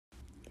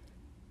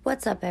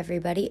What's up,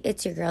 everybody?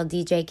 It's your girl,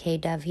 DJ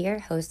KDEV here,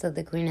 host of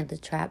the Queen of the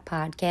Trap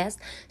podcast.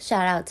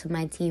 Shout out to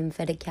my team,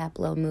 Fitted Cap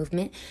Low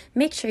Movement.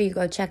 Make sure you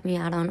go check me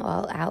out on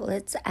all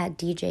outlets at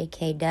DJ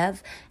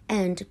KDEV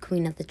and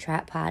Queen of the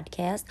Trap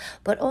podcast.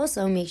 But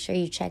also make sure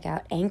you check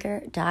out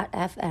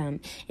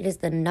Anchor.fm. It is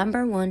the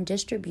 #1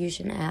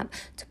 distribution app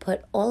to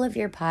put all of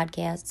your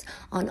podcasts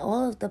on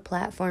all of the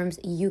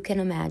platforms you can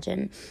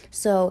imagine.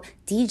 So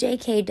DJ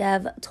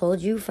KDEV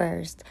told you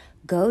first.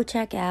 Go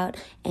check out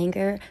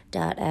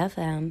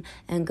Anchor.fm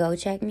and go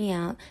check me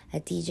out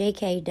at DJ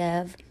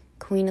KDEV,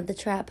 Queen of the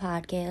Trap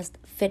podcast,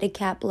 Fitted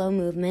Cap Low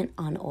Movement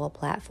on all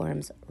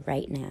platforms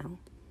right now.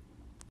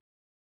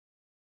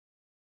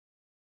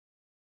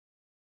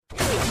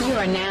 You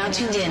are now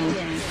tuned in.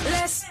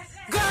 Let's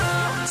go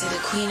to the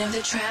Queen of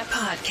the Trap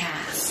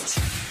podcast.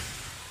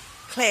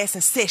 Class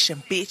in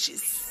session,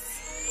 bitches.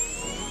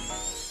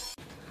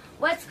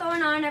 What's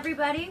going on,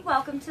 everybody?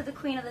 Welcome to the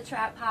Queen of the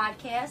Trap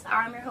podcast.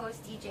 I'm your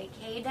host, DJ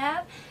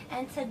KDEV,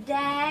 and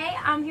today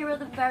I'm here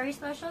with a very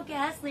special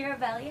guest,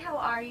 Lyrivelli. How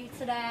are you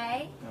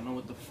today? I know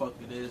what the fuck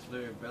it is,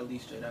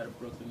 Lyrivelli, straight out of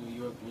Brooklyn,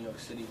 New York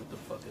City. What the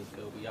fuck is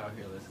good? We out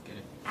here, let's get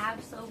it.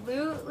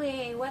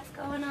 Absolutely. What's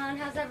going on?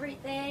 How's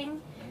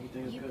everything?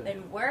 Everything is You've good.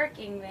 been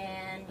working,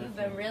 man. You've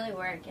been really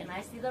working.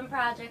 I see them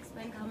projects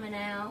been coming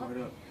out.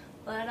 Word up.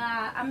 But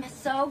I'm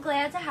so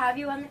glad to have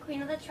you on the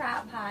Queen of the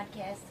Trap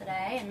podcast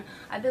today, and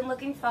I've been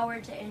looking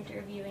forward to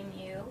interviewing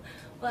you.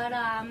 But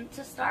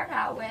to start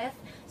out with,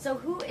 so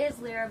who is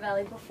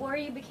Lyrivelli before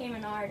you became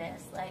an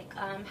artist? Like,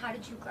 how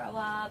did you grow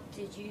up?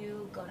 Did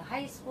you go to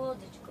high school?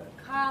 Did you go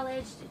to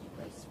college? Did you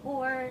play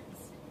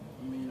sports?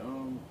 I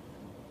mean,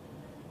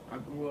 I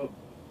grew up,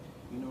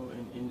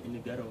 in the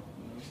ghetto, you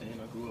know what I'm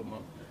saying? I grew up,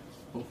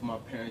 both of my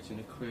parents in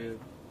the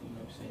crib, you know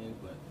what I'm saying?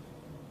 But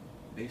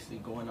basically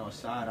going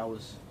outside, I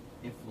was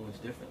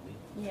influenced differently.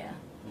 Yeah.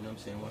 You know what I'm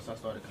saying? Once I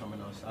started coming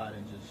outside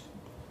and just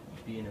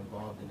being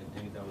involved in the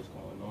things that was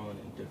going on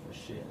and different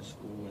shit in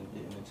school and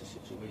getting into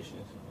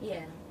situations.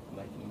 Yeah.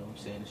 Like, you know what I'm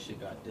saying? The shit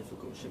got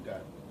difficult, shit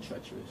got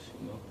treacherous,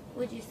 you know?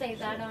 Would you say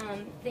that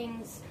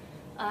things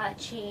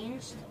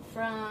changed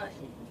from,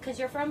 because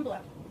you're from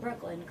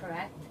Brooklyn,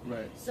 correct?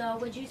 Right. So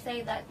would you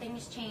say that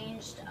things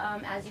changed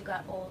as you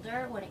got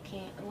older when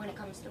it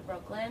comes to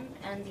Brooklyn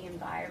and the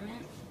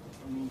environment?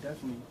 I mean,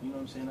 definitely. You know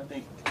what I'm saying?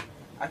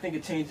 I think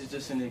it changes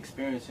just in the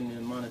experience and the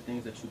amount of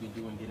things that you can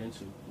do and get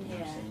into. You know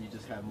what I'm saying? You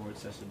just have more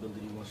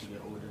accessibility once you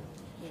get older.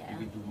 Yeah. You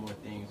can do more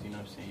things, you know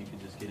what I'm saying? You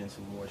can just get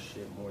into more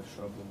shit, more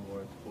trouble,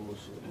 more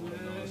bullshit, more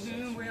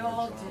nonsense. We more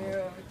all drama.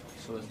 do.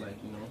 So it's like,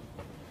 you know.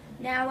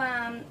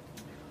 Now,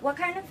 what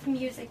kind of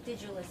music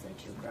did you listen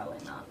to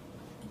growing up?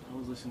 I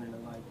was listening to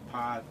like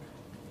Pac.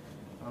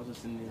 I was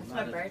listening to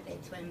That's my birthday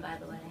twin, by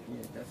the way.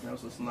 Yeah, definitely. I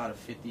was listening to a lot of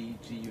 50,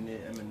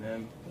 G-Unit,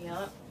 Eminem. Yep. You know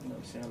what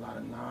I'm saying? A lot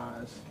of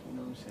Nas, you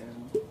know what I'm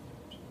saying?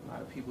 A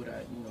lot of people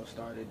that,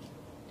 started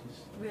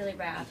just really this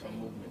rapping.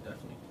 movement,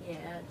 definitely.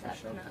 Yeah,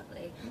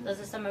 definitely. Sure. Those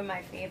are some of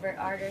my favorite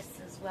artists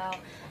as well.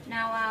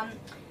 Now,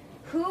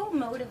 who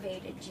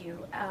motivated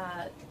you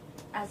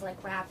as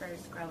like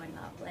rappers growing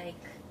up?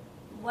 Like,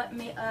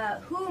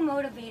 who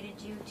motivated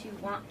you to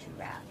want to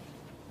rap?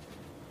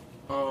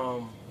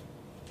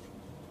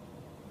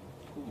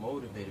 Who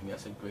motivated me?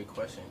 That's a great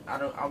question.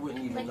 I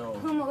wouldn't even know.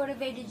 Who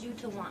motivated you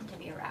to want to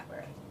be a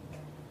rapper?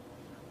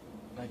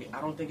 Like,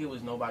 I don't think it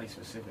was nobody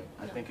specific.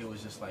 No. I think it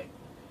was just like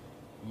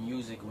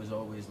music was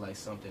always like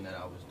something that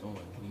I was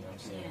doing. You know what I'm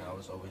saying? Yeah. I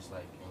was always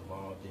like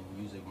involved in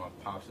music. My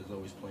pops was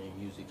always playing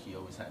music. He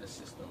always had a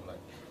system. Like,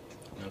 you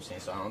know what I'm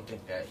saying? So I don't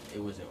think that it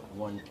wasn't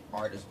one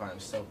artist by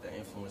himself that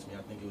influenced me.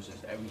 I think it was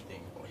just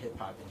everything, or hip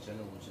hop in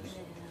general, just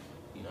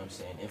you know what I'm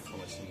saying,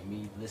 influenced me.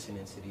 Me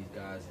listening to these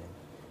guys,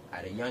 and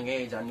at a young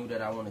age, I knew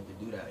that I wanted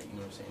to do that. You know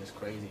what I'm saying? It's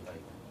crazy.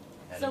 Like.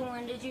 So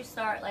when did you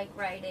start like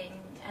writing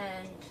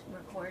and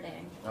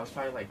recording? I was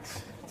probably like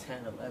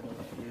 10, 11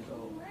 years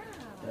old. Wow.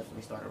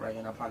 Definitely started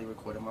writing. I probably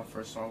recorded my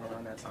first song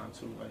around that time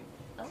too. Like,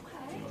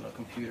 Okay. on a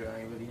computer,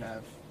 I didn't really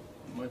have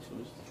much. It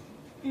was.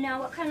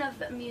 Now, what kind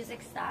of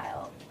music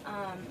style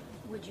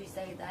would you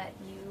say that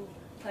you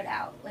put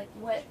out? Like,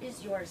 what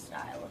is your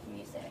style of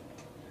music?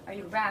 Are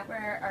you a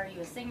rapper? Are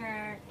you a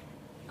singer?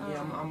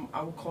 Yeah,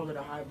 I would call it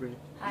a hybrid.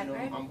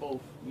 Hybrid? You know, I'm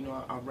both. You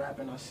know, I rap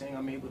and I sing.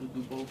 I'm able to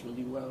do both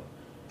really well.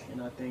 And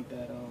I think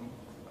that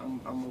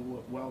I'm a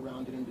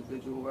well-rounded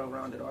individual,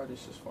 well-rounded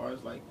artist as far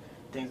as like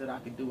things that I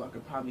could do. I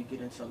could probably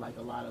get into like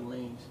a lot of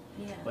lanes.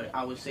 Yeah. But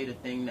I would say the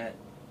thing that,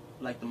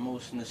 like the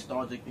most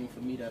nostalgic thing for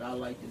me that I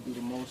like to do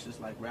the most is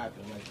like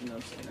rapping. Like, you know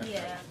what I'm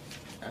saying?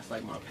 That's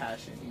like my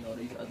passion. You know,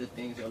 these other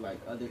things are like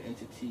other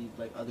entities,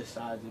 like other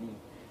sides of me.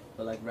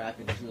 But like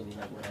rapping is really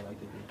like what I like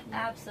to do. You know?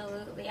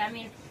 Absolutely. I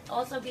mean,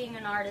 also being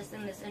an artist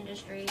in this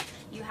industry,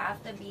 you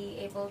have to be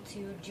able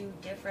to do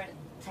different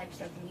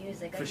types of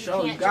music. For like, sure,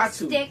 you you can't got just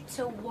to stick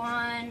to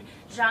one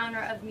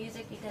genre of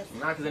music because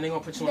because then they're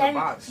gonna put you in a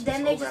box.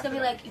 Then It's they over just gonna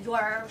be after like,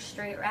 you're a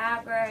straight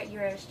rapper,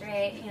 you're a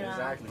straight, you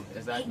know.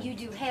 Exactly. You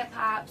do hip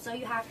hop, so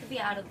you have to be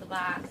out of the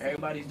box.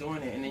 Everybody's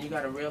doing it, and then you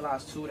gotta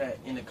realize too that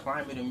in the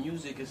climate of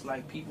music, it's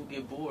like people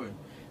get bored.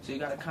 So you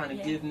gotta kind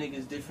of give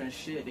niggas different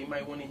shit. They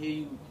might want to hear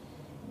you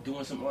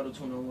doing some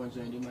auto-tune on one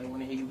joint. They might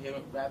want to hear you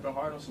rapping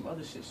hard on some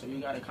other shit. So you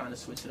gotta kind of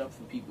switch it up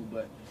for people.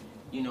 But,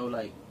 you know,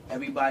 like,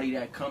 everybody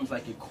that comes,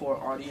 like, your core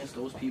audience,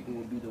 those people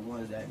will be the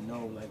ones that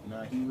know, like,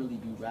 nah, he really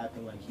be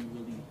rapping, like, he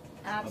really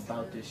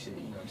about this shit.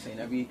 You know what I'm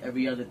saying?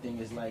 Every other thing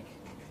is, like,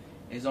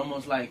 it's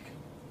almost like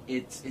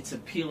it's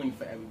appealing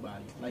for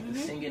everybody. Like, the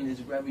singing is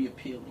very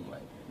appealing.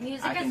 Like,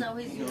 music is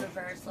always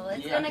universal.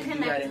 It's gonna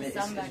connect to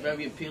somebody. It's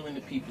very appealing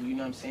to people, you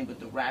know what I'm saying? But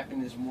the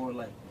rapping is more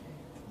like,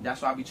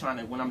 that's why I be trying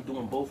to, when I'm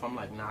doing both, I'm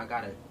like, nah, I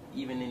gotta,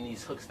 even in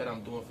these hooks that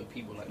I'm doing for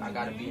people, like, I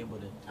gotta be able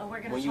to,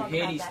 when you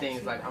hear these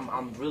things, like,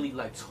 I'm really,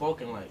 like,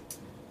 talking, like,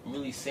 I'm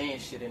really saying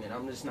shit in it.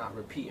 I'm just not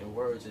repeating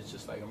words. It's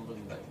just, like, I'm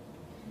really, like,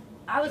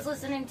 I was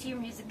listening to your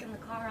music in the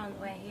car on the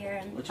way here,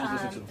 and what you was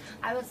listening to?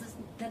 I was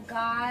listening to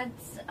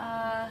God's,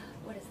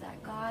 what is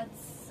that? God's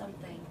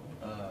something.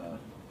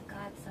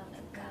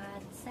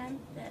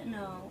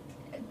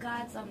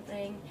 God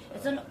something.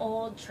 It's an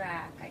old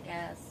track, I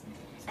guess.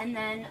 And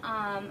then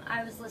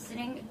I was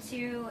listening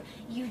to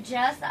you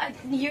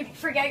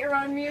forget your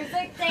own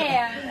music,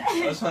 damn.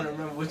 I was trying to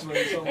remember which one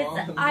you told.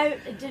 I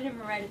didn't even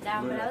write it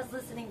down, but I was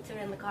listening to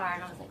it in the car,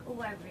 and I was like,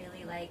 oh, I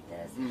really like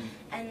this.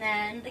 And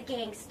then the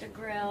Gangsta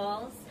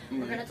Grills.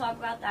 We're going to talk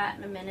about that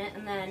in a minute.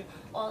 And then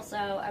also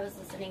I was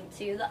listening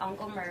to the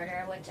Uncle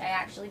Murder, which I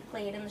actually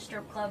played in the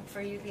strip club for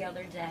you the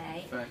other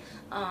day.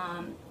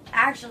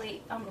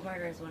 Actually, Uncle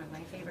Murder is one of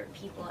my favorite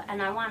people,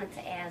 and I wanted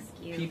to ask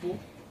you. People?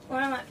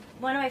 One of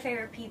my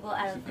favorite people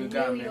out of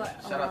New York.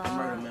 Shout out to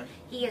Murder, man.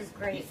 He is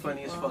great. He's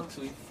funny as fuck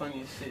too. He's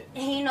funny as shit.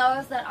 He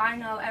knows that I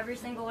know every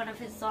single one of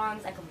his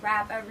songs. I could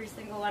rap every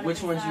single one of his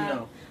songs. Which ones you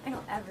know? I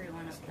know every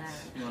one of them.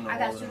 You don't know I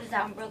got all shooters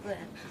out in Brooklyn.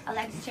 I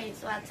like to change,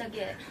 so I took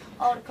it.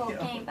 All the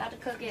cocaine, about to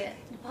cook it.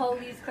 The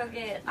police cook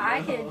it.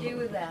 I can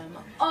do them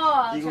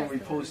all. He gonna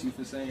repost you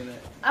for saying that.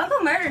 Uncle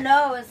Murder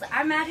knows.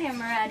 I met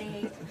him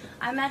already.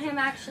 I met him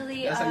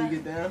actually. That's how you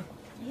get down?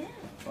 Yeah.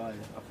 Fire.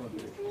 I fuck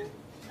with it.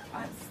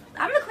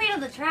 I'm the queen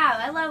of the trap.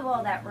 I love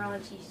all that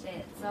raunchy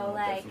shit. So,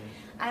 like, Definitely.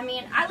 I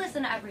mean, I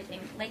listen to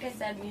everything. Like I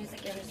said,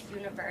 music is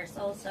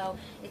universal, so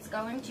it's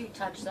going to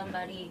touch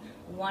somebody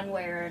one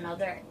way or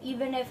another.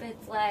 Even if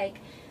it's like,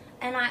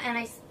 and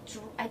I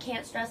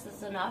can't stress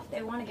this enough,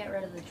 they want to get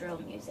rid of the drill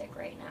music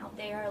right now.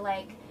 They are,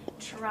 like,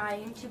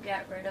 trying to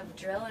get rid of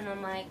drill, and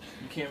I'm like,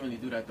 you can't really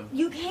do that though.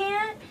 You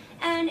can't,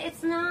 and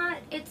it's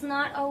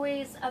not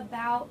always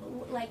about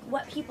like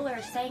what people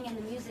are saying in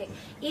the music.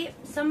 If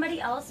somebody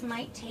else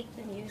might take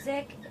the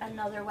music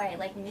another way,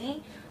 like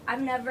me,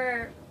 I've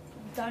never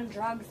done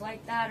drugs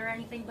like that or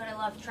anything, but I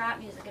love trap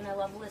music and I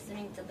love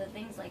listening to the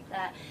things like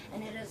that,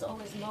 and it has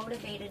always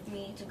motivated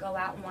me to go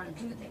out and want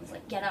to do things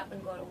like get up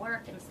and go to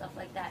work and stuff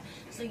like that.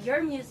 So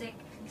your music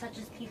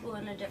touches people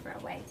in a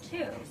different way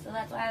too. So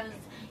that's why I was,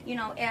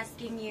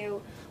 asking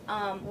you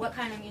what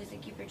kind of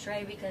music you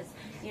portray, because,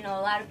 a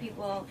lot of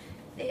people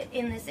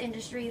in this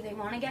industry, they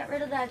want to get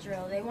rid of that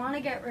drill. They want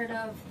to get rid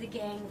of the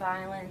gang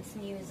violence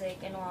music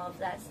and all of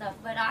that stuff.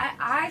 But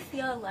I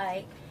feel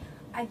like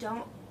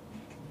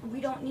we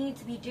don't need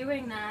to be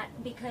doing that,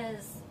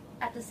 because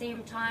at the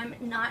same time,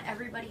 not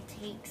everybody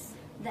takes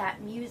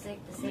that music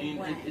the same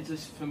way. It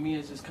just, for me,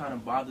 it just kind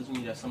of bothers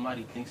me that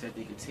somebody thinks that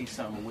they could take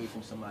something away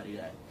from somebody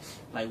that,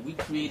 like, we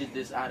created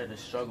this out of the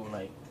struggle,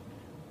 like,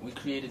 we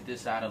created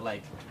this out of,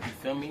 like, you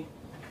feel me?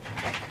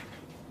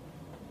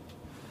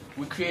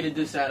 We created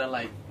this out of,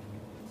 like,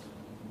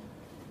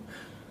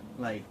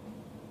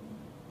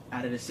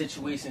 out of the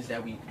situations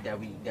that we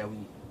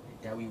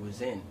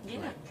was in. Yeah.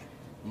 Like,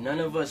 none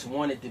of us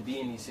wanted to be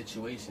in these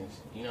situations.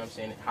 You know what I'm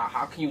saying?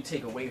 How can you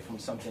take away from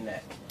something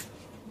that,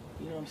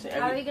 you know what I'm saying?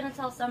 How are you gonna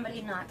tell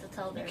somebody not to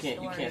tell their story?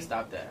 You can't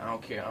stop that. I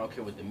don't care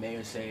what the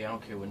mayor say. I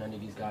don't care what none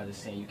of these guys are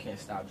saying. You can't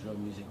stop drill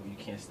music, or you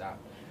can't stop.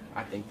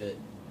 I think that,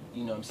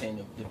 you know what I'm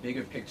saying, the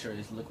bigger picture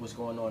is, look what's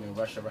going on in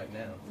Russia right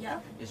now. Yeah.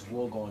 It's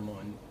war going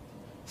on.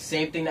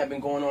 Same thing that been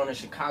going on in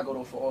Chicago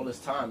though for all this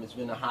time. It's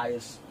been the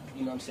highest,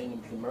 you know what I'm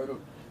saying, the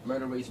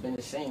murder rate's been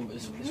the same, but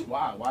it's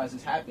why? Why is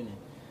this happening?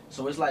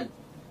 So it's like,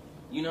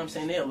 you know what I'm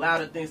saying, they allow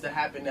the things to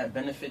happen that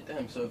benefit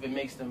them. So if it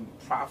makes them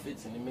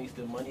profits and it makes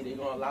them money, they're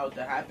going to allow it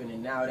to happen.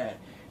 And now that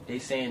they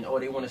saying, oh,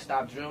 they want to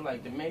stop drill,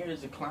 like, the mayor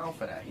is a clown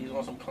for that. He's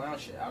on some clown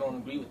shit. I don't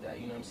agree with that,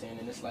 you know what I'm saying?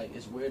 And it's like,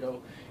 it's weirdo,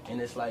 and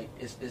it's like,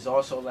 it's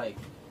also like,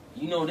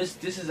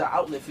 this is an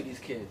outlet for these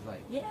kids.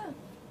 Like, yeah.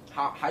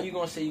 How you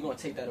going to say you're going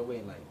to take that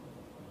away? Like,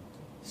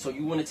 so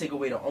you want to take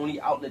away the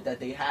only outlet that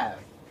they have.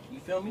 You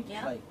feel me?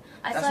 Yeah. Like,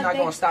 that's not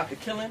going to stop the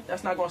killing.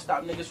 That's not going to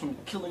stop niggas from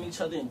killing each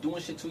other and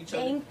doing shit to each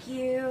other. Thank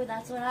you.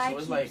 That's what I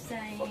keep like,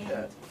 saying. Fuck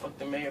that. Fuck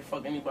the mayor.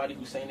 Fuck anybody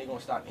who's saying they're going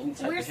to stop any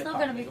type of hip-hop. We're still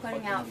going to be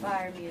putting out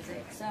fire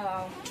music,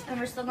 and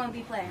we're still going to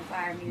be playing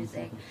fire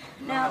music.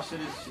 Now, shit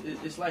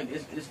it's like,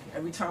 it's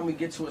every time we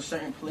get to a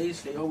certain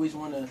place, they always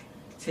want to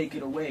take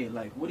it away.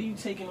 Like, what are you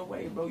taking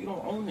away, bro? You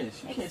don't own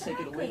this. You can't take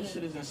it away. This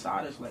shit is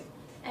inside us. Like,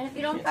 and if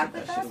you don't fuck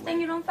with us, then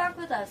you don't fuck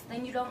with us.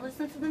 Then you don't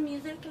listen to the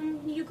music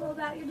and you go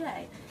about your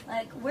day.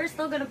 Like, we're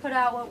still going to put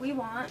out what we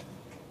want,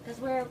 because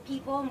we're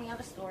people and we have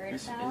a story to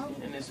tell.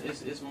 And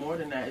it's more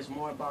than that. It's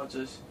more about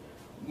just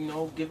you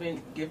know,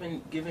 giving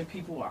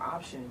people an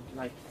option.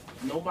 Like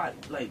nobody,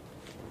 like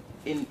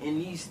in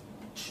these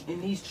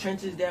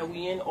trenches that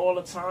we in all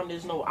the time,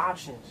 there's no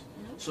options.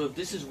 So if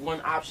this is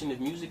one option, if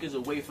music is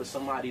a way for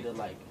somebody to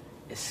like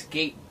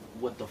escape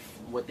what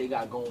they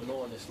got going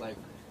on, it's like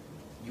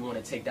you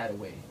want to take that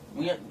away.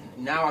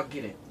 Now I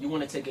get it. You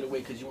want to take it away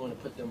because you want to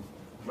put them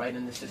right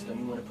in the system.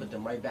 You want to put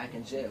them right back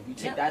in jail. If you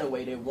take that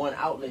away, they're one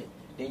outlet.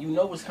 Then you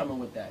know what's coming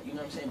with that. You know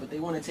what I'm saying? But they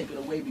want to take it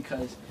away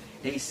because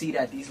they see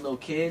that these little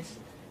kids,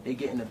 they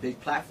getting a big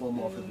platform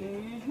off of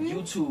it.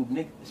 YouTube,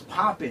 nigga, it's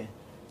popping.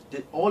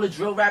 All the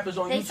drill rappers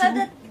on YouTube, said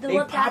that they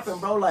popping,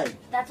 bro. Like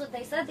that's what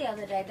they said the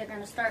other day. They're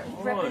gonna start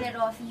ripping it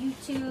off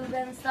YouTube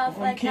and stuff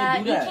you like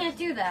can't that. do that. You can't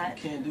do that.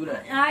 You can't do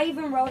that. And I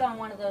even wrote on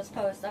one of those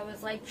posts. I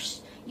was like,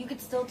 you could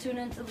still tune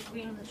into the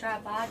Queen of the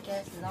Trap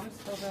podcast, because I'm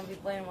still gonna be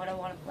playing what I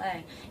want to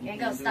play. You ain't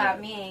gonna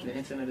stop me. The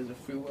internet is a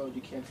free world.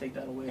 You can't take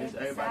that away.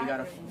 Everybody got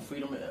a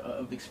freedom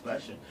of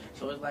expression.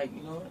 So it's like,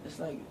 you know, it's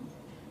like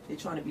they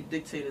trying to be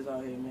dictators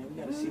out here, man.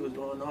 We gotta see what's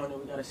going on, and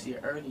we gotta see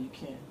it early. You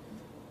can't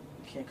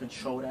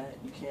control that.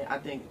 You can't. I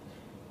think.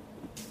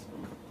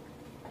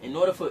 In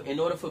order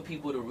for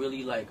people to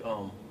really like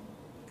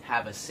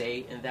have a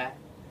say in that,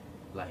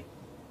 like,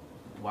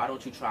 why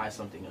don't you try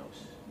something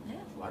else? Yeah.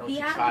 Why don't be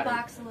you out try of the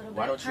box a little bit.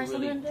 Why don't try you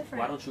really something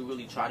different. Why don't you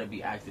really try to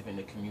be active in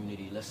the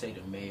community? Let's say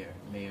the Mayor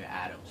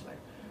Adams. Like,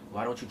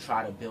 why don't you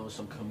try to build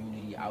some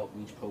community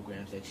outreach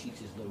programs that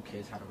teaches little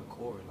kids how to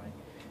record? Like,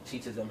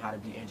 teaches them how to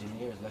be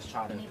engineers. Let's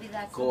try to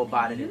go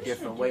about it a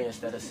different way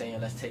instead of saying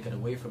let's take it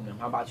away from them.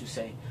 How about you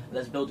say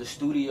let's build a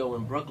studio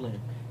in Brooklyn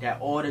that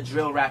all the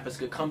drill rappers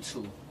could come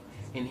to,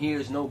 and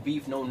here's no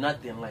beef, no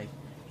nothing. Like,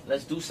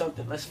 let's do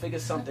something. Let's figure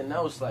something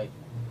else. Like,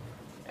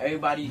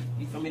 everybody,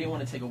 you feel me? They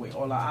want to take away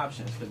all our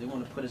options because they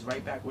want to put us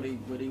right back where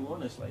they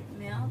want us. Like,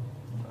 yeah.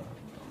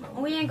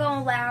 We ain't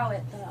gonna allow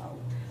it though.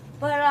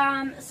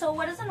 But so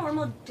what is a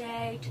normal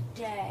day to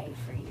day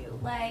for you?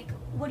 Like,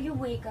 what do you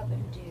wake up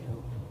and do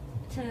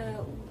to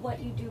what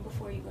you do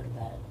before you go to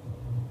bed?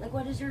 Like,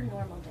 what does your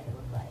normal day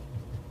look like?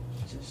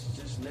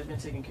 Just living,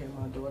 taking care of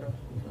my daughter.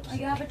 You know, oh,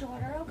 you have a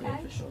daughter? Okay. Yeah,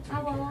 for sure.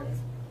 How old?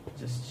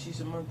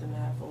 She's a month and a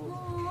half old.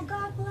 Oh,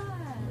 God bless. You know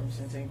what I'm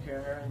saying? Taking care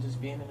of her and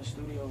just being in the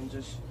studio and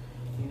just,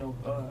 you know,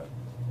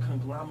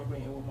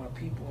 conglomerating with my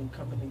people and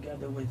coming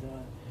together with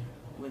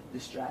the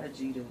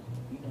strategy to, you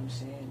know what I'm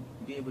saying,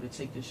 be able to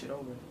take this shit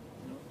over.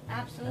 You know?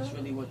 Absolutely. That's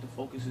really what the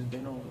focus has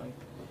been on. Like,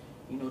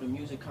 you know, the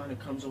music kind of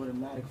comes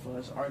automatic for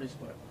us artists,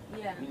 but,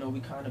 you know, we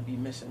kind of be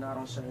missing out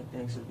on certain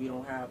things because we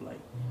don't have, like,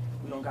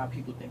 we don't got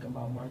people thinking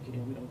about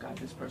marketing. We don't got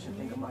this person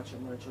thinking about your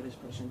merch or this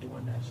person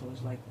doing that. So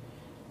it's like,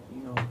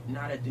 you know,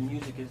 now that the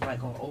music is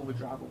like on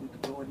overdrive, but we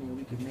could go in there,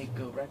 we could make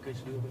good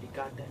records. We already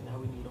got that. Now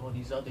we need all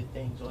these other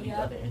things, all these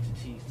other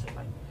entities to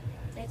like.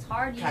 It's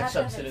hard. You have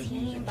to have a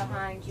team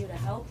behind you to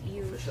help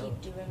you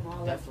keep doing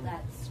all of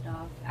that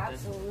stuff.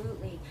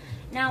 Absolutely.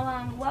 Now,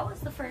 what was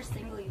the first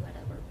single you had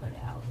ever put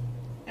out?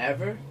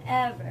 Ever?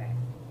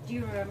 Do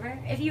you remember?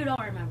 If you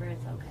don't remember,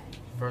 it's okay.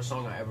 First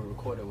song I ever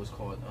recorded was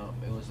called,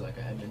 it was like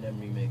an Eminem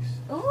remix.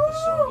 Ooh!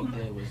 The song he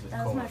did was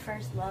that was my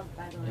first love,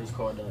 by the way. It was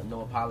called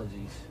No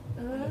Apologies.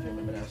 I don't know if you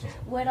remember that song.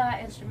 What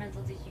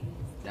instrumental did you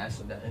use? That's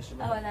that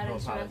instrumental. Oh, that No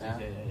instrumental?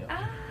 Apologies,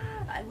 yeah.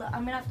 I'm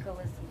going to have to go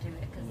listen to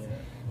it because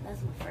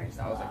that's my first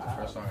That was love. like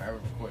the first song I ever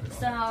recorded.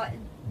 So,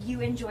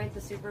 you enjoyed the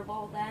Super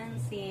Bowl then,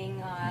 seeing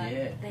the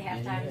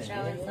halftime show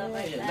and stuff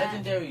like that?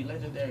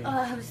 Legendary.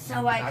 Oh, it was so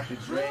iconic. Dr.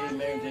 Dre,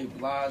 Mary J.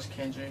 Blige,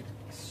 Kendrick,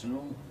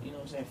 Snoop, you know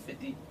what I'm saying,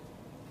 50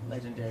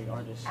 legendary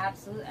artists.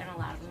 Absolutely, and a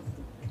lot of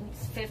them.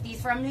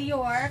 50's from New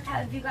York.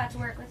 Have you got to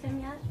work with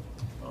him yet?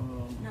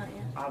 Not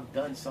yet. I've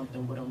done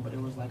something with him, but it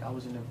was like I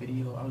was in a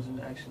video. I was in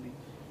actually,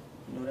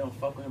 you know, they don't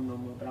fuck with him no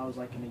more, but I was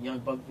like in a Young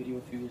Buck video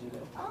a few years ago.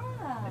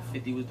 And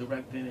 50 was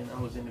directing, and I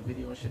was in the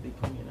video and shit. They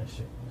put me in that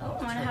shit. Oh, I'm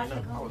going to have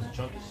to go I was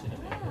drunk as shit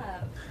in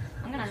there.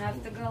 I'm going to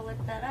have to go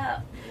look that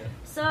up. Yeah.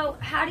 So,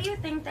 how do you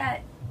think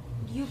that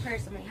you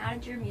personally, how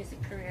did your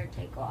music career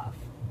take off?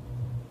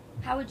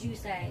 How would you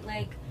say?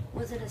 Like,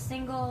 was it a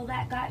single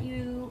that got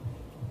you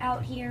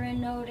out here and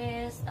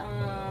noticed?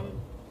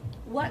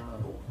 What,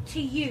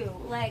 to you,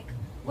 like,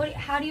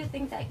 how do you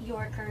think that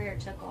your career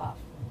took off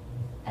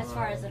as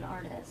far as an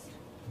artist?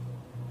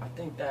 I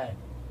think that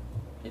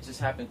it just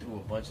happened through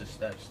a bunch of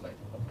steps, like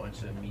a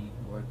bunch of me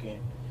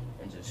working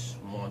and just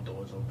small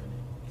doors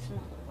opening.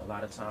 A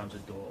lot of times a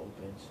door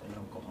opens and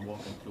I'm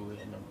walking through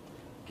it and I'm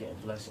getting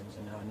blessings,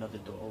 and now another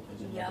door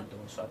opens and another door.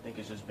 So I think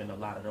it's just been a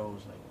lot of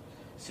those like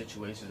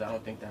situations. I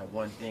don't think that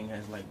one thing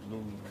has like blew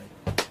me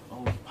like,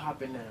 oh, it's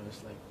popping now.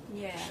 It's like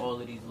all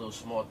of these little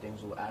small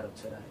things will add up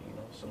to that, you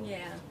know. So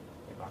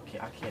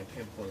if I can't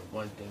pinpoint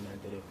one thing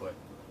that did it, but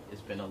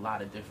it's been a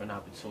lot of different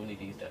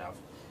opportunities that I've,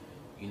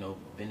 you know,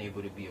 been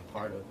able to be a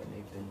part of,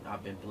 and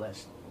I've been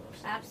blessed. You know?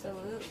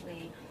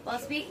 Absolutely. Well,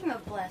 speaking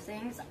of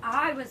blessings,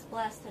 I was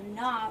blessed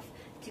enough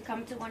to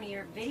come to one of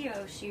your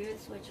video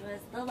shoots, which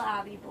was the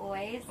Lobby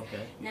Boys.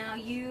 Okay. Now,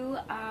 you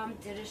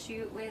did a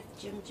shoot with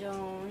Jim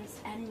Jones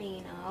and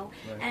Mano.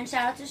 Right. And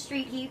shout out to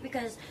Street Heat,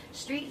 because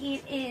Street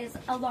Heat is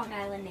a Long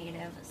Island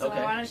native. So Okay.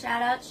 I want to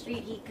shout out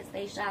Street Heat because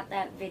they shot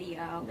that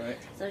video. Right.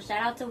 So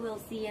shout out to Will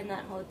C and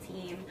that whole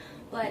team.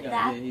 But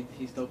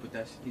he's dope with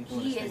that. He's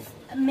doing he his is,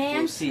 thing. man.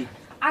 We'll see.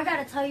 I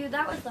gotta tell you,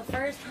 that was the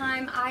first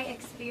time I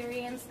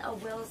experienced a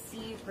Will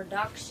C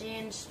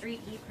production, Street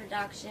Heat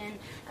production,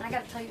 and I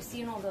gotta tell you,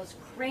 seeing all those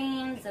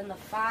cranes and the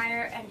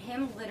fire and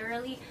him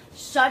literally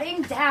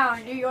shutting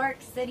down New York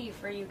City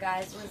for you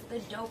guys was the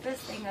dopest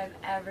thing I've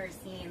ever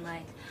seen.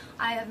 Like,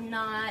 I've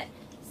not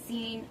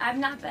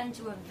been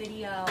to a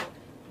video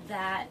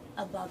that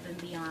above and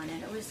beyond,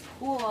 and it was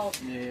cool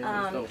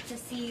to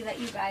see that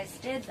you guys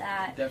did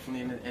that.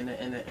 Definitely,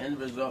 and the end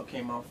result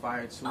came out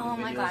fire too. Oh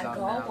the my video's God, out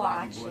go now,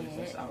 watch Lobby Boys, it.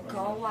 it's out right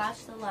Go now.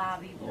 watch the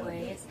Lobby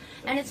Boys.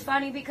 Yeah, And it's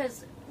funny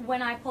because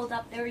when I pulled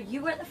up there,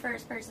 you were the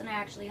first person I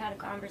actually had a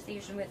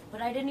conversation with,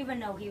 but I didn't even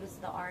know he was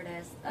the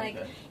artist. Like,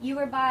 Okay. you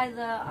were by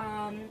the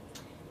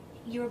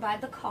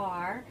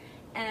car,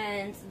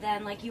 and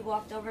then like you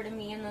walked over to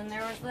me, and then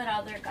there was that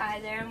other guy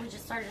there, and we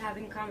just started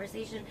having a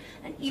conversation.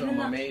 And So even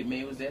my though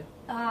maid was there?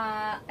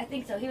 I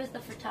think so, he was the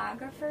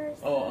photographer.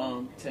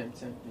 Oh, Tim,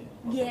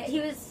 yeah. Yeah, he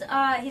was.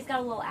 He's got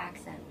a little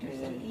accent or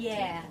something.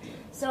 Yeah. Yeah.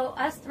 So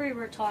us three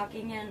were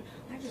talking, and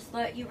I just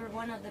thought you were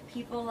one of the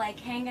people like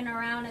hanging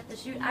around at the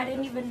shoot. I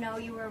didn't even know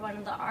you were one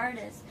of the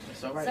artists.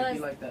 It's alright So to be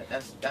like that.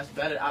 That's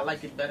better. I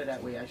like it better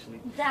that way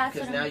actually. That's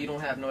Because what now I'm- you don't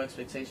have no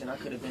expectation. I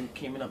could have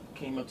came up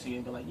to you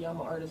and been like, yeah,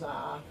 I'm an artist.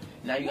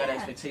 Now you got an Yeah.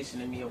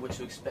 expectation in me of what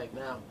you expect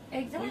now.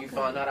 Exactly. When you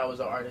found out I was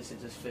an artist, it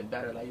just fit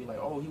better. Like you're like,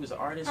 oh, he was an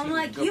artist. I'm he was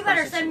a like, good you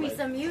better person, send so, me like,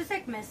 some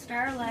music,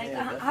 mister. Like, Yeah,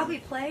 I'll be definitely.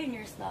 playing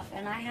your stuff,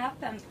 and I have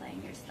been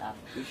playing your stuff.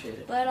 Appreciate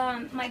it.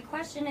 But my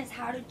question is,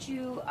 how did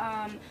you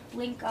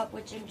link up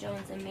with Jim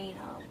Jones and Mano?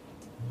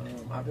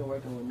 I've been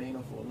working with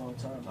Mano for a long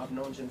time. I've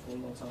known Jim for a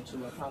long time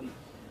too.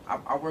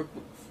 I worked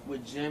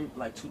with Jim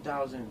like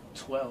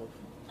 2012.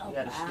 Oh, He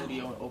had a wow.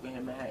 studio in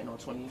Oakham, Manhattan on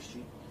 20th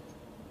Street.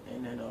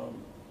 And then,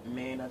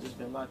 I've just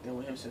been locked in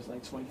with him since like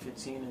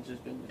 2015 and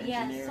just been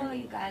Yeah, engineering. so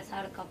you guys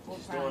had a couple of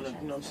Just doing,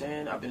 projects. you know what I'm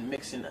saying? I've been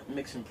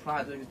mixing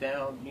projects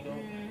down, you know.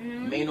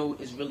 Mhm. Mano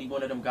is really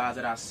one of them guys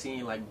that I've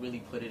seen like really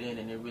put it in,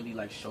 and it really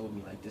like showed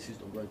me like this is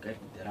the work ethic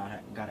that I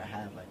gotta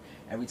have. Like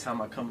every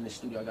time I come in the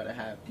studio, I gotta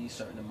have these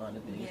certain amount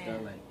of things Yeah.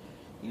 done. Like,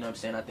 you know what I'm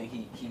saying? I think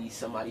he's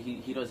somebody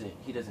he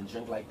doesn't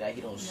drink like that.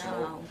 He don't smoke,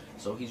 No.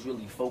 so he's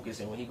really focused.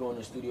 And when he go in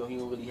the studio, he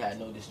don't really have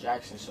no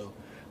distractions. So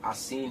I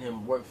seen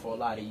him work for a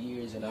lot of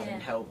years, and I Yeah.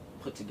 done helped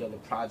put together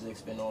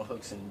projects, been on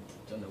hooks, and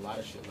done a lot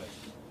of shit. Like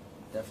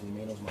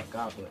definitely Mano's my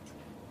guy, but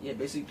yeah,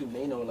 basically through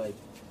Mano, like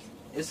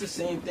it's the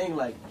same thing.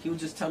 Like he would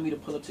just tell me to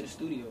pull up to the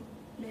studio.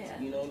 Yeah.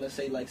 You know, let's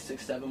say like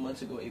 6, 7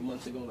 months ago, 8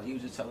 months ago, like he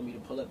was just telling me to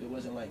pull up. It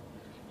wasn't like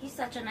He's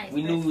such a nice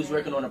we knew he was person.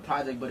 working on a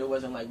project, but it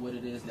wasn't like what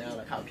it is now,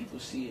 like how people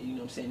see it. You know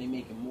what I'm saying? They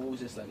making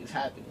moves. It's like it's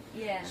happening.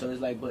 Yeah. So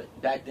it's like, but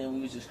back then we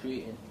was just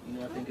creating. You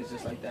know, I think it's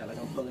just like that. Like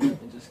I'm pulling up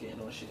and just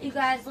getting on shit. You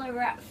guys were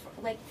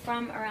like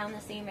from around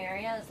the same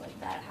areas, like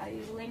that. How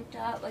you linked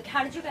up? Like,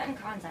 how did you get in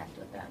contact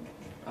with them?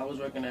 I was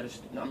working at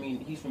I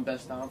mean, he's from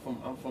Bed-Stuy.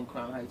 I'm from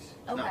Crown Heights.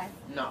 Okay.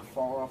 Not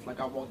far off. Like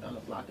I walked down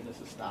the block and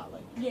it's a stop.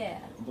 Like, Yeah.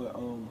 but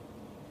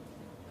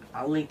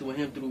I linked with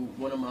him through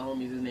one of my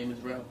homies. His name is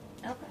Rel.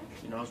 Okay.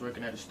 You know, I was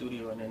working at a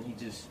studio, and then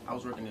I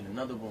was working in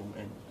another room,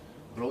 and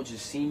bro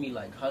just see me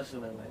like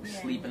hustling, like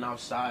Yeah. sleeping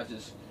outside,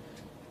 just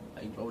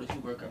like, bro, this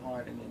you working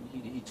hard, and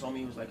then he told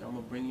me, he was like, I'm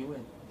gonna bring you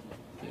in,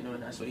 you know,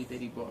 and that's what he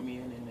did. He brought me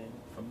in, and then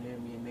from there,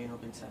 me and Mano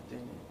been tapped in.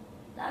 And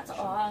That's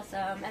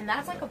awesome, and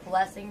that's like a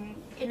blessing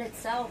in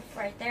itself,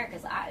 right there.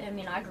 Because I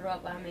mean, I grew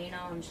up on Mano.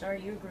 I'm sure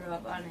you grew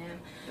up on him.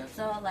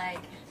 So like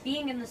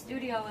being in the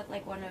studio with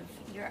like one of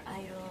your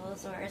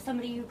idols or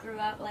somebody you grew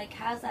up like,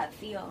 how's that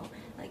feel?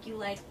 Like you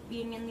like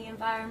being in the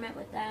environment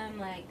with them,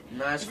 like.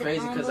 Nah, it's is it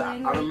crazy because I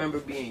humbling? remember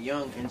being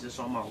young and just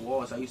on my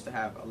walls, I used to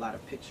have a lot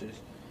of pictures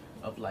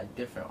of like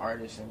different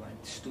artists and like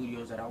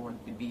studios that I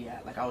wanted to be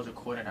at. Like I was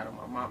recording out of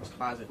my mom's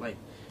closet, like,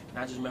 and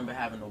I just remember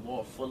having a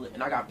wall full of,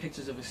 and I got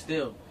pictures of it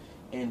still.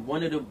 And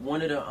one of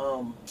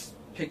the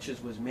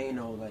pictures was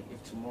Mano, like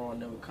If Tomorrow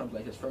Never Comes,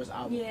 like his first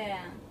album. Yeah.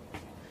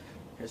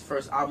 His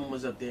first album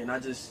was up there, and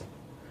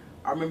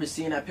I remember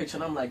seeing that picture,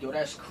 and I'm like, yo,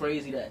 that's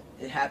crazy that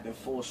it happened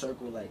full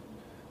circle, like,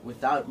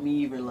 without me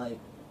even, like,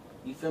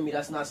 you feel me?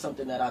 That's not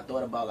something that I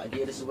thought about, like,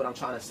 yeah, this is what I'm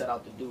trying to set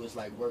out to do, is,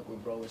 like, work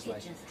with bro, it's It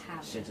like, just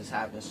happened. shit just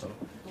happens, so, you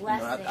know,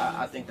 Blessings.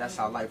 I think that's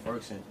how life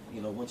works, and,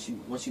 you know, once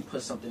you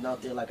put something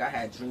out there, like, I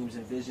had dreams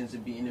and visions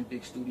of being in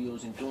big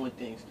studios and doing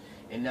things,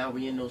 and now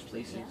we're in those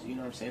places, Yeah. you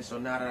know what I'm saying? So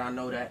now that I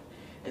know that,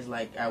 it's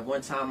like at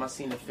one time I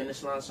seen the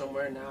finish line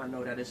somewhere. Now I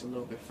know that it's a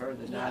little bit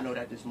further. Now Yeah. I know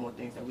that there's more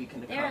things that we can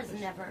There accomplish. is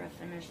never a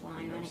finish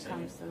line You know when what it I'm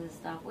comes to this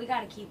stuff. We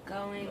got to keep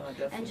going No,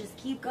 definitely. and just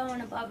keep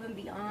going above and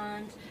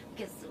beyond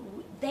because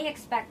they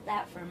expect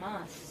that from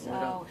us. Word So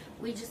up.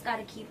 we just got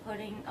to keep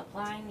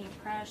applying the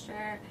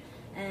pressure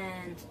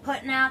and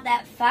putting out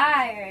that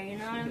fire, you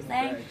know what I'm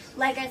saying? Thanks.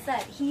 Like I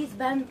said, he's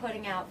been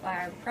putting out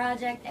fire,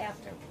 project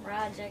after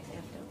project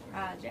after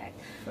project.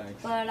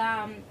 Thanks. But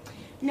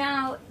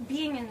now,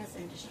 being in this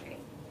industry,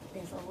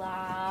 there's a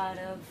lot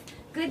of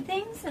good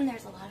things and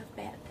there's a lot of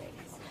bad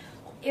things.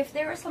 If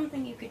there was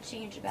something you could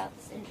change about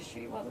this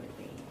industry, what would it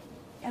be?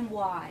 And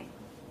why?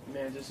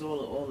 Man, just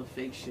all the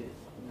fake shit.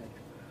 Like,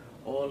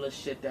 all the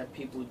shit that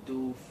people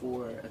do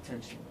for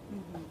attention.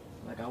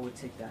 Mm-hmm. Like, I would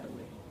take that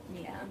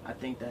away. Yeah. I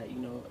think that,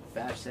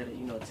 Fab said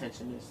it,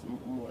 attention is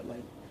more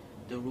like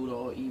the root of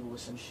all evil or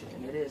some shit.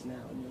 And it is now.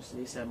 So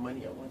they said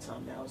money at one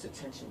time. Now it's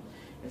attention.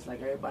 It's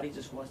like everybody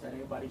just wants that.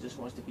 Everybody just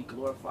wants to be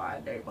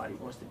glorified. Everybody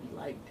wants to be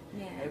liked.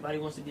 Yeah. Everybody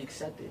wants to be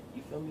accepted.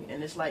 You feel me?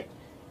 And it's like,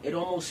 it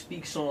almost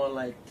speaks on,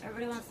 like...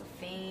 Everybody wants the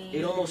fame.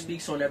 It almost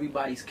speaks on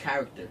everybody's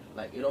character.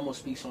 Like, it almost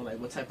speaks on, like,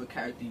 what type of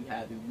character you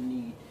have if you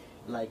need,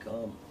 like,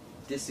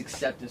 this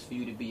acceptance for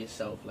you to be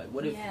yourself. Like,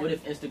 what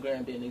if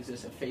Instagram didn't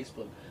exist and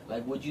Facebook?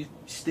 Like, would you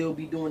still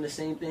be doing the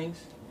same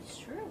things? It's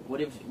true. What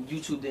if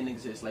YouTube didn't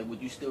exist? Like,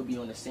 would you still be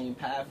on the same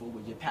path, or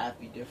would your path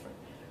be different?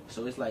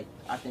 So it's like,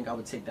 I think I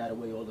would take that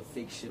away, all the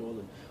fake shit,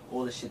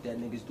 all the shit that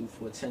niggas do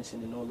for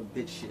attention, and all the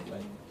bitch shit.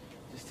 Like,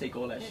 just take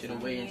all that shit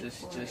away and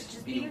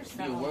just be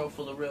a world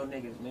full of real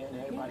niggas, man.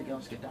 Everybody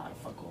else could die.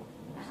 Fuck off.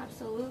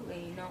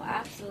 Absolutely. No,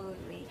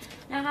 absolutely.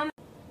 Now, how many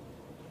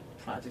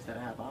projects that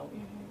I have out?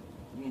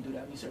 You can do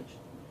that research.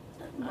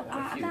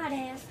 I gotta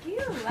ask you.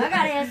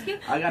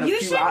 I got a you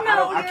few. should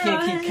know. I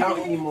can't keep count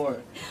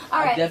anymore. All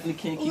right. I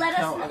definitely can't keep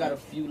count. I got a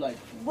few, like.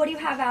 What do you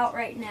have out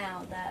right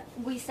now? That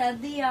we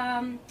said the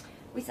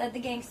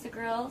Gangsta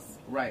Girls.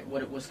 Right.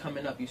 What's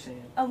coming up? You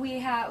saying? We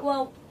have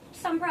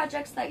some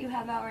projects that you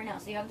have out right now.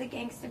 So you have the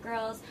Gangsta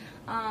Girls.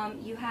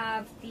 You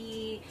have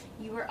you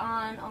were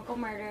on Uncle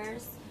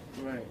Murders.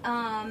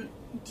 Right.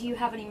 Do you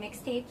have any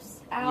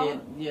mixtapes out?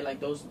 Yeah. Like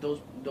those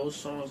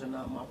songs are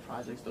not my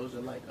projects. Those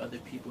are like other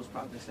people's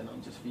projects, and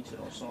I'm just featured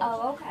on songs.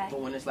 Oh, okay.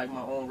 But when it's like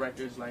my own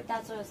records, like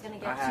that's what I was gonna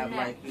get I have to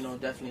next.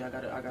 Like definitely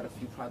I got a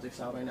few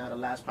projects out right now. The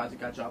last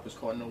project I dropped was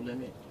called No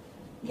Limit.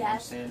 You know what I'm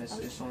saying?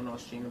 It's on all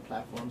streaming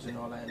platforms and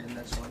all that. And the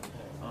next one,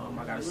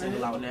 I got a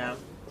single out now,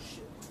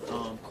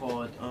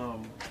 called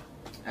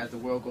As the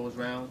World Goes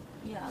Round.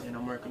 Yeah. And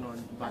I'm working on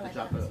about to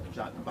drop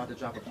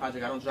a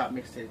project. I don't drop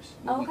mixtapes.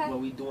 What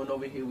we doing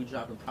over here, we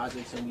dropping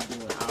projects and we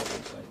doing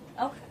albums.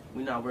 Like, okay.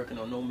 We not working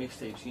on no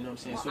mixtapes. You know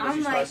what I'm saying? Well, Soon as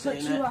you start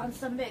saying that, on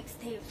some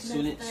mixtapes.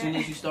 Soon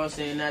as you start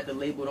saying that, the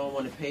label don't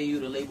want to pay you.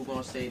 The label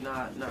gonna say,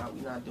 nah,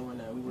 we not doing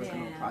that. We working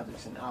on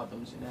projects and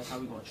albums, and that's how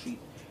we gonna treat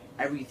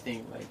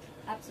everything. Like,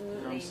 absolutely.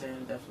 You know what I'm saying?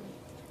 Definitely.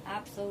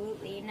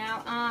 Absolutely.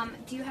 Now,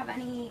 do you have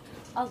any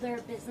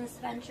other business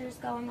ventures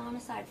going on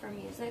aside from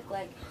music,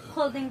 like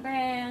clothing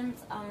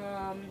brands?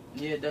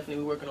 Yeah,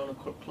 definitely. We're working on a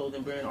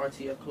clothing brand,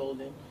 RTF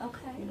Clothing. Okay.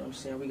 You know what I'm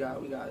saying? We got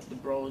the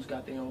bros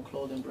got their own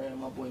clothing brand.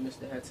 My boy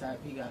Mr. Head Tap,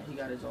 he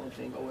got his own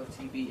thing.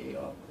 OFTB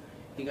AR,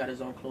 he got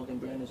his own clothing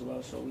brand as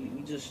well. So we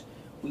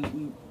you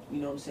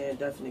know what I'm saying?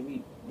 Definitely,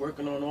 we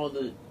working on all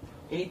the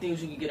anything we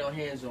can get our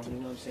hands on, you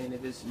know what I'm saying?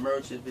 If it's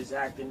merch, if it's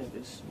acting, if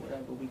it's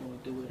whatever, we're going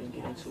to do it and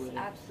get into it. And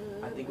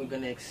absolutely. I think we're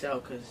going to excel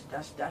because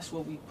that's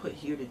what we put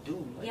here to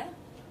do. Like, yeah.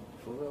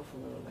 For real.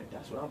 Like,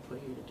 that's what I'm put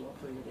here to do. I'm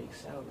put here to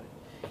excel.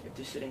 Like, if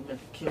this shit ain't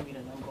meant to kill me,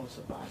 then I'm going to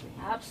survive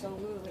it.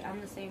 Absolutely.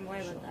 I'm the same way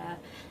with that.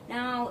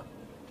 Now,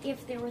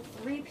 if there were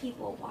 3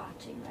 people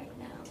watching right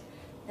now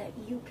that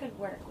you could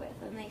work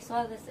with and they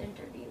saw this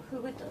interview, who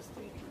would those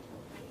 3 people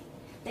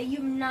be that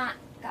you've not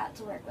got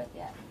to work with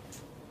yet?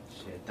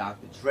 Shit,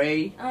 Dr.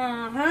 Dre,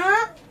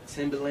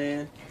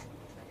 Timberland,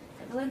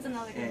 Timberland's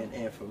another good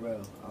and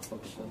Pharrell. I'll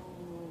fuck with them.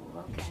 Ooh,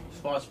 okay. As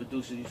far as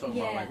producers, you talking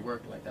about like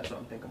work, like that's what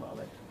I'm thinking about.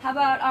 Like, how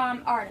about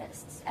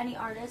artists? Any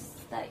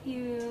artists that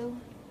you?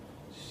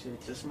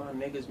 Shit, just my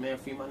niggas, man.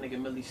 Free my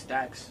nigga Millie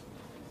Stacks.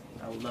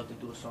 I would love to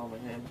do a song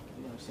with him.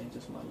 You know what I'm saying?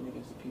 Just my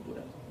niggas, the people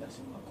that's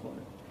in my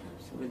corner.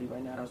 So really,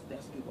 right now, that's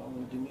the people I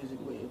want to do music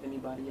with. If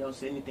anybody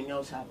else, anything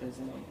else happens,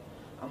 then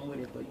I'm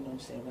with it. But you know what I'm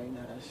saying? Right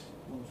now, that's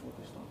what I'm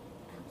focused on.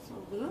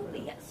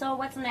 Absolutely. Yeah. So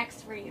what's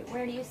next for you?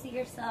 Where do you see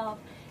yourself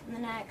in the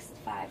next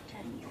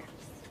 5-10 years?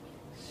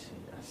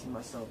 Shit, I see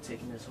myself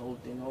taking this whole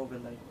thing over.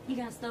 Like, you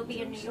gonna still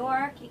be in New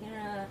York? You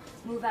gonna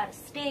move out of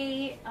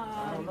state?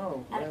 I don't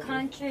know. Out of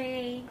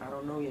country? I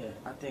don't know yet.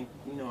 I think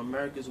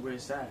America's where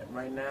it's at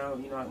right now.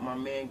 My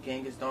man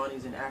Genghis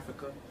Donnie's in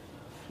Africa.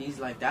 He's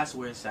like, that's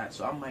where it's at.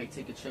 So I might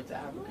take a trip to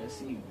Africa and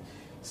see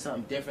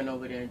something different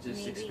over there and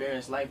just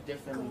experience life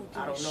differently.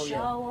 I don't know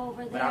yet.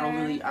 Over but I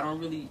don't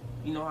really,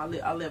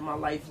 I live my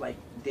life like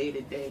day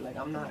to day. Like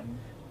I'm not,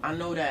 I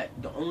know that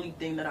the only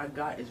thing that I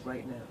got is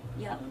right now.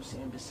 You know what I'm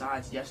saying?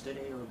 Besides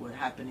yesterday or what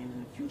happening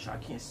in the future, I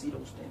can't see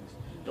those things.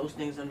 Those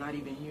things are not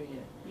even here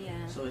yet.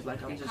 Yeah. So it's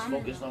like I'm just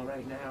focused on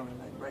right now. And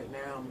like right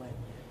now, I'm like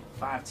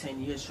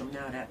 5-10 years from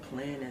now, that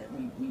plan that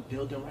we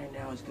building right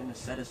now is gonna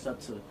set us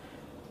up to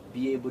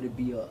be able to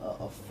be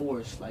a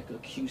force, like a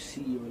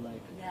QC or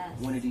like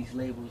one of these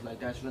labels. Like,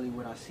 that's really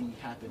what I see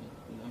happening.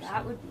 You know what I'm That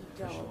saying? would be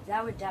dope. Sure.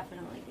 That would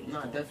definitely be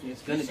No, dope. definitely.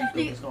 It's gonna be dope.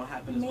 It's gonna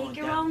happen. It's Make going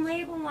your down. own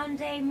label one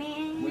day,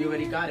 man. We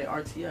already got it.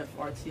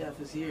 RTF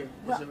is here.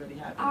 Well, it's already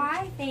happening.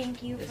 I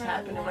thank you It's for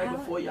happening right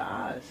before your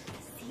eyes.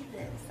 See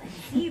this. I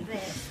see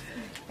this.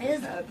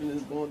 It's happening.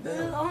 It's going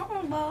down.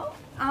 Oh, well,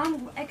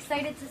 I'm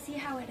excited to see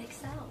how it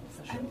excels.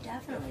 Sure. I'm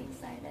definitely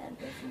excited.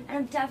 Definitely. And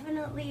I'm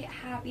definitely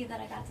happy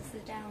that I got to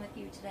sit down with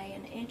you today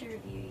and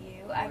interview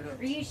you. I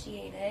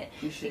appreciate it.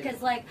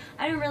 Because, like,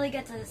 I didn't really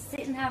get to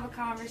sit and have a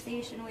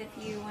conversation with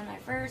you when I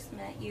first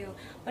met you.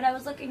 But I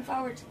was looking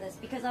forward to this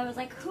because I was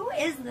like, who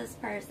is this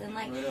person?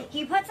 Like,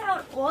 he puts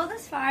out all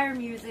this fire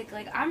music.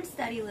 Like, I'm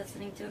steady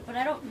listening to it, but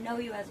I don't know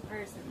you as a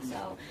person.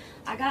 So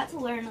I got to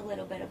learn a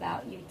little bit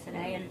about you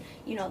today. And,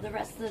 you know, the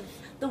rest of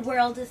the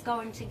world is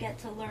going to get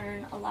to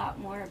learn a lot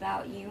more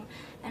about you.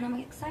 And I'm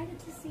excited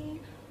to see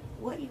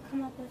what you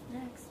come up with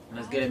next.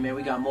 Let's get it, man.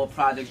 We got more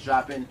projects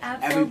dropping.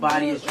 Absolutely.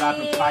 Everybody is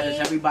dropping projects.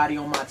 Everybody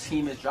on my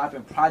team is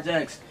dropping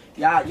projects.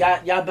 Y'all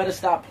better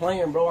stop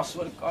playing, bro. I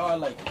swear to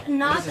God, like,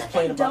 not this is that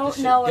playing they about don't this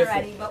shit know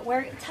different.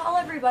 already, but tell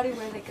everybody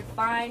where they could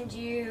find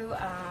you,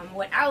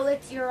 what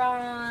outlets you're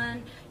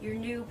on, your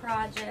new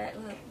project.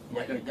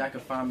 Y'all can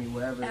find me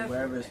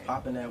wherever it's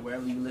popping at,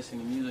 wherever you listen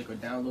to music or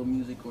download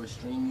music or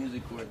stream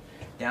music or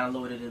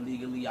download it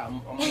illegally.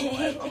 I'm on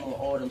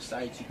all them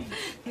sites.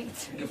 You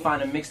can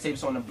find the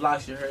mixtapes on the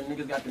blocks. You heard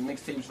niggas got the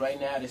mixtapes right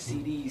now. The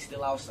CDs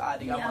still outside.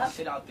 They got my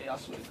shit out there. I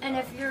swear to God. And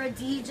if you're a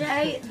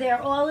DJ,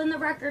 they're all in the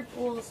record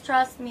pools.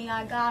 Trust me,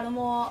 I got them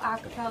all.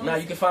 Acapella. Now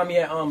you can find me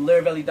at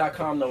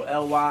lyrivelli.com though.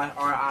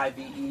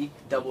 LYRIVE.com.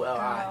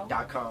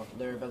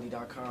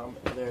 Lyrivelli.com.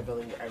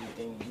 Lyrivelli,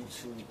 everything.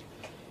 YouTube,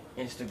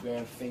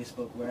 Instagram,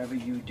 Facebook, wherever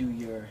you do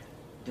your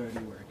dirty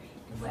work.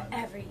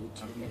 Wherever you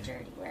do your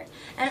dirty work.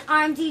 And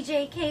I'm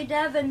DJ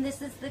KDEV, and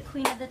this is the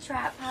Queen of the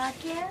Trap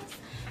podcast.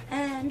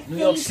 And New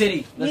York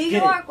City. Let's New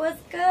get York it. was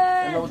good.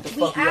 I know what the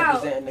fuck we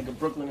out. representing, nigga.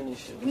 Brooklyn and this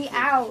shit. We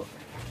out.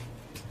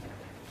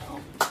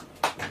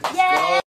 Yeah.